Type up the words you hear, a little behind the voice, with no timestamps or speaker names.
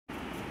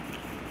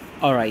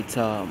All right.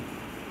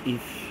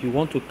 If you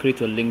want to create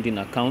a LinkedIn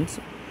account,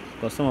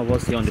 because some of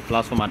us here on the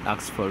platform had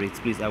asked for it,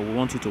 please, I will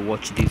want you to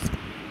watch this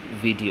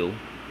video.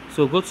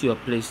 So go to your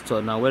Play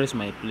Store. Now, where is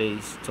my Play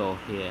Store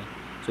here?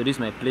 So this is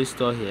my Play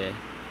Store here.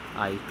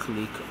 I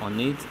click on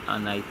it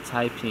and I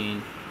type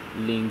in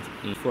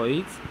LinkedIn for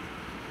it.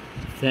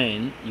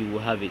 Then you will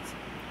have it.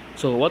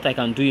 So what I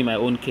can do in my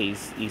own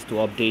case is to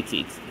update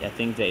it. I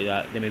think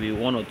there may be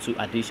one or two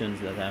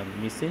additions that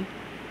I'm missing.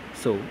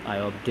 So I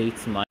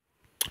update my.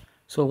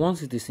 So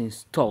once it is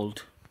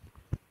installed,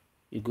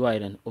 you go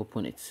ahead and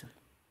open it.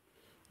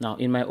 Now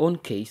in my own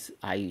case,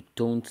 I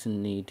don't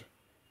need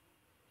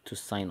to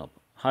sign up.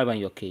 However, in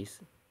your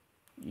case,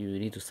 you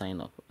need to sign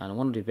up, and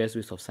one of the best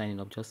ways of signing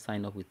up, just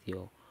sign up with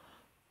your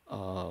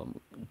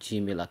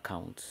Gmail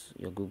account,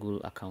 your Google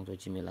account or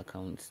Gmail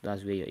account.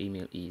 That's where your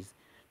email is.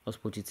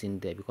 Just put it in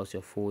there because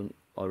your phone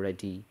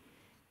already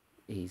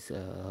is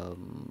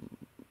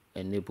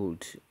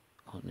enabled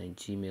on a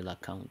Gmail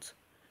account.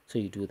 So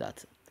you do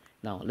that.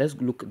 Now let's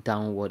look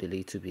downward a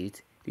little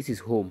bit. This is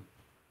home.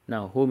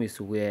 Now home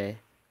is where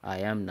I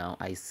am now.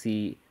 I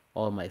see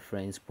all my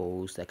friends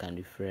posts. I can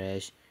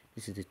refresh.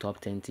 This is the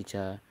top 10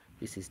 teacher.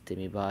 This is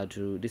Temi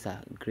Badru. These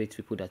are great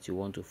people that you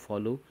want to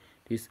follow.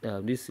 This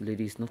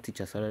lady is not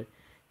teacher, sorry.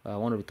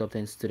 One of the top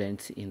 10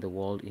 students in the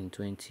world in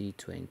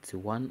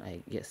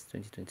 2021. Yes,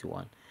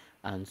 2021,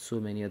 and so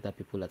many other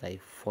people that I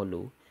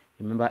follow.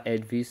 Remember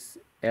Elvis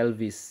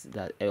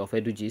that of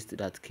EduGist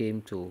that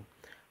came to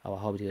our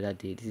hub the other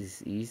day.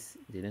 This is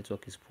the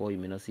network is poor. You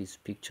may not see his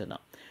picture now.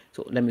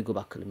 So let me go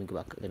back. I mean,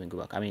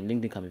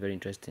 LinkedIn can be very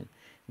interesting.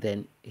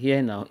 Then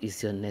here now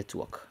is your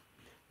network.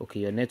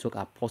 Okay, your network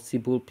are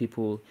possible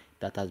people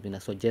that has been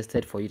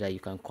suggested for you that you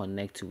can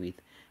connect with.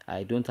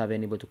 I don't have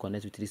anybody to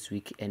connect with this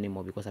week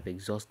anymore because I've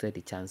exhausted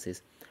the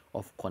chances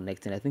of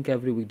connecting. I think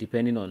every week,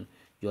 depending on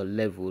your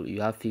level,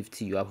 you have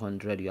 50, you have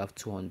 100, you have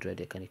 200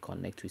 they can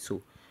connect with.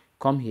 So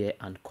come here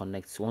and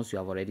connect. Once you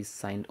have already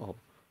signed up,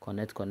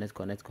 connect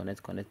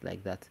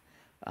like that,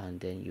 and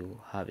then you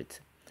have it.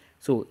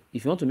 So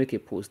if you want to make a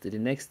post, the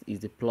next is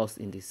the plus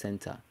in the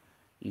center,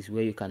 is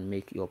where you can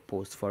make your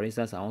post. For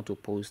instance, I want to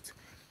post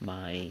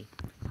my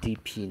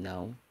DP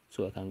now,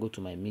 so I can go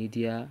to my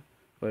media.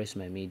 Where is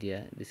my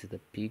media? This is the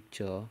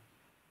picture,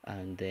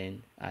 and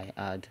then I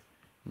add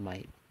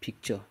my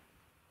picture.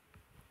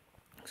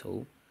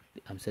 So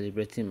I'm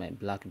celebrating my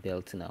black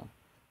belt now.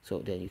 So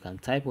then you can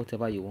type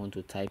whatever you want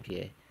to type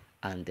here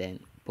and then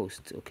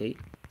post. Okay,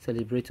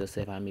 celebrate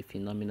yourself. I'm a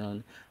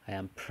phenomenon. I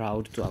am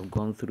proud to have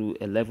gone through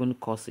 11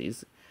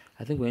 courses.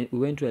 I think we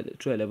went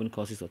through 11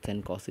 courses or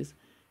 10 courses,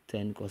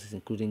 10 courses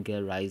including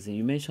Girl Rising.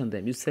 You mentioned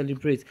them, you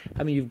celebrate.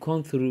 I mean, you've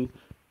gone through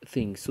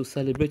things, so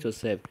celebrate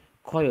yourself.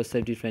 Call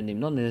yourself different name,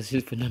 not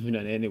necessarily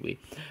phenomenon anyway.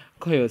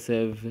 Call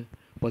yourself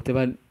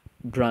whatever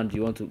brand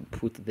you want to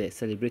put there.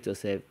 Celebrate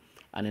yourself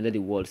and then let the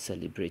world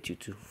celebrate you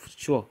too.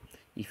 Sure,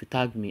 if you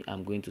tag me,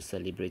 I'm going to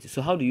celebrate you.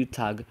 So how do you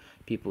tag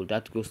people?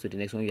 That goes to the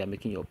next one. You are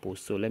making your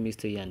post. So let me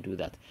stay here and do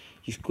that.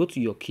 You go to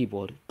your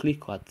keyboard,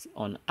 click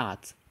on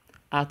art.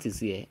 Art is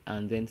here,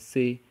 and then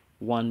say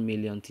 1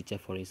 million teacher,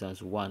 for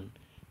instance. 1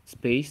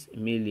 space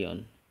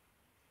million.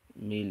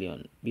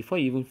 Before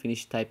you even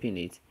finish typing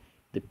it,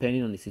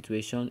 depending on the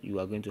situation, you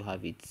are going to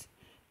have it.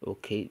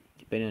 Okay,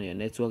 depending on your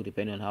network,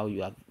 depending on how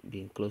you have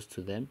been close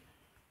to them,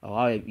 or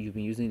how you've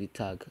been using the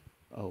tag.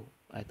 Oh,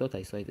 I thought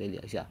I saw it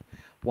earlier. Yeah,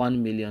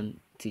 1 million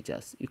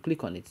teachers. You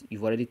click on it.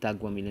 You've already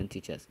tagged 1 million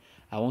teachers.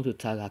 I want to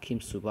tag Hakim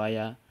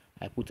Subaya.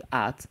 I put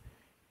art,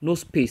 no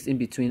space in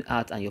between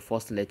art and your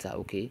first letter.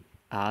 Okay,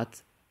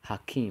 art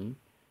Hakim.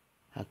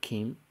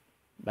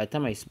 By the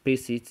time I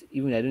space it,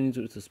 even I don't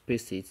need to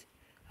space it,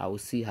 I will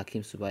see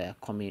Hakim Subaya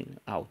coming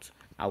out.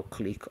 I'll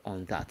click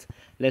on that.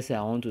 Let's say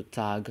I want to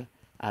tag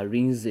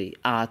Arinze,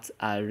 art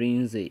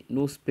Arinze,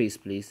 no space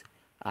please,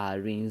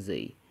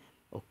 Arinze.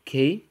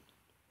 Okay,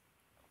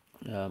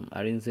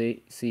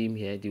 Arinze, see him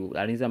here. The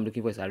Arinze I'm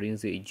looking for is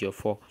Arinze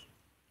Ejiofor.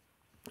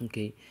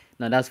 Okay,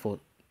 now that's for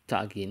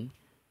tagging.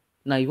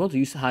 Now you want to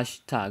use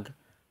hashtag,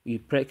 you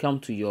come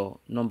to your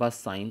number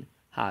sign,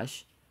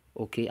 hash,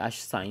 okay, hash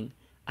sign,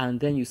 and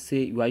then you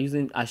say you are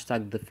using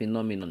hashtag the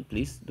phenomenon.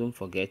 Please don't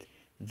forget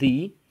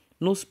the,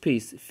 no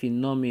space,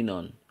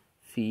 phenomenon.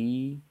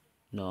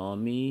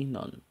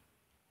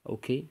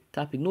 Okay,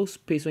 tap it, no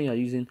space when you are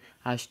using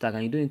hashtag,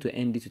 and you don't need to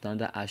end it with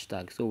another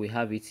hashtag. So we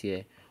have it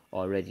here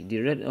already.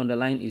 The red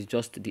underline is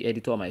just the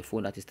editor on my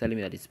phone that is telling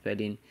me that the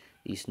spelling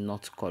is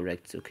not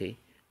correct. Okay,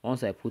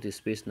 once I put a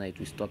space now it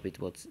will stop it,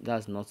 but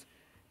that's not,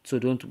 so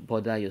don't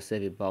bother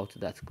yourself about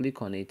that.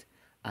 Click on it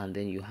and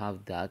then you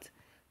have that.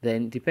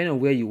 Then depending on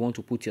where you want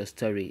to put your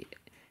story,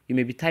 you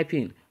may be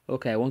typing,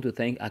 okay, I want to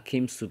thank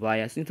Hakim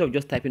Subaya. So instead of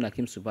just typing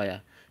Hakim Subaya,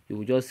 you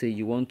will just say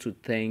you want to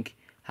thank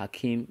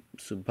Hakim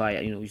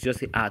Subaya. You just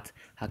say at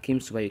Hakim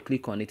Subaya, you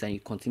click on it and you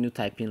continue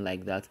typing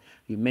like that.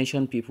 You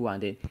mention people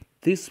and then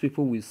these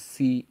people will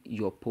see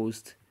your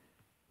post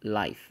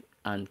live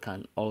and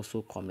can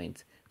also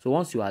comment. So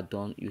once you are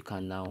done, you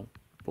can now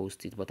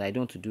post it, but I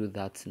don't do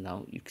that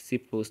now. You can see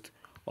post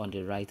on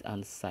the right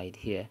hand side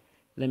here.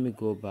 Let me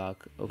go back.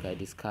 Okay, I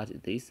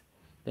discard this.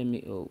 let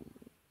me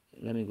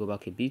go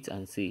back a bit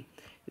and see.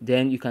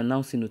 Then you can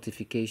now see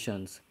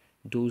notifications,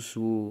 those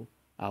who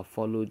have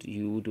followed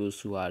you, those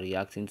who are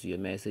reacting to your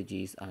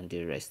messages, and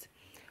the rest.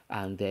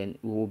 And then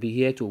we will be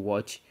here to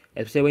watch,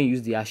 especially when you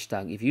use the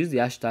hashtag. If you use the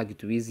hashtag,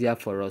 it will be easier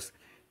for us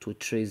to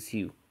trace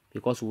you,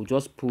 because we'll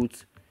just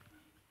put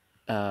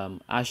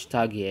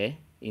hashtag here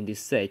in the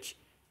search,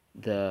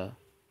 the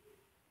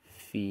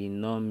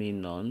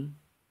phenomenon.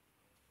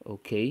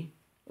 Okay,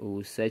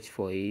 we'll search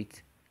for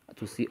it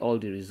to see all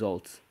the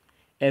results.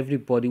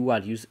 Everybody who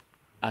had used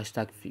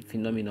hashtag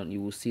phenomenon,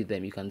 you will see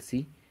them. You can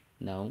see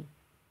now,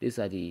 these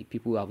are the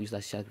people who have used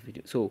hashtag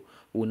video. So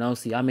we'll now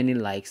see how many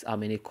likes, how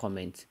many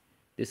comments.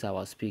 These are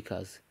our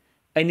speakers.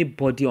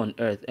 Anybody on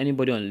earth,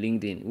 anybody on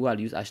LinkedIn who had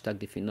used hashtag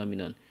the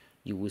phenomenon,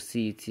 you will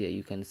see it here.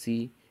 You can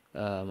see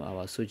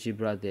our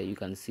Sojibra there. You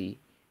can see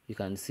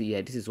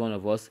here, this is one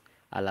of us,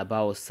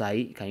 Alaba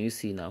Osai. Can you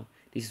see now?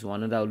 This is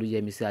one another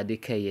Oluyemisi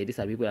Adekeye. These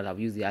are people that have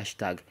used the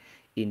hashtag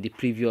in the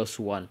previous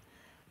one.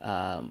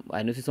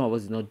 I noticed some of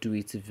us did not do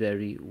it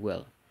very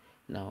well.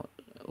 Now,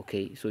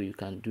 okay, so you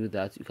can do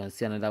that. You can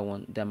see another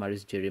one,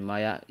 Damaris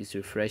Jeremiah is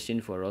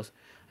refreshing for us.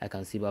 I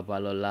can see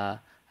Babalola.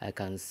 I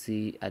can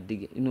see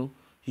Adig.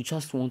 You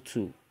just want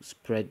to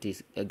spread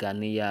this.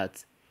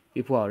 Ghanaians,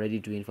 people are already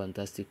doing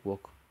fantastic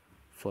work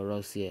for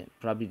us here.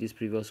 Probably these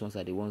previous ones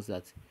are the ones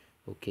that,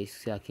 okay,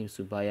 see Hakim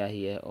Subaya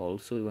here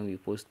also when we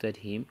posted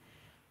him,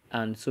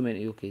 and so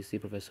many. Okay, see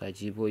Professor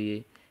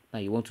Ajiboye. Now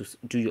you want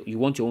to you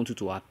want your own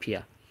to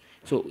appear.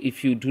 So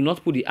if you do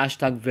not put the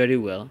hashtag very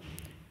well,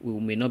 we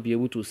may not be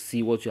able to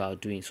see what you are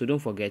doing. So don't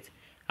forget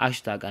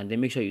hashtag, and then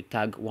make sure you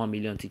tag 1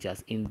 million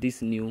teachers in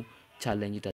this new challenge that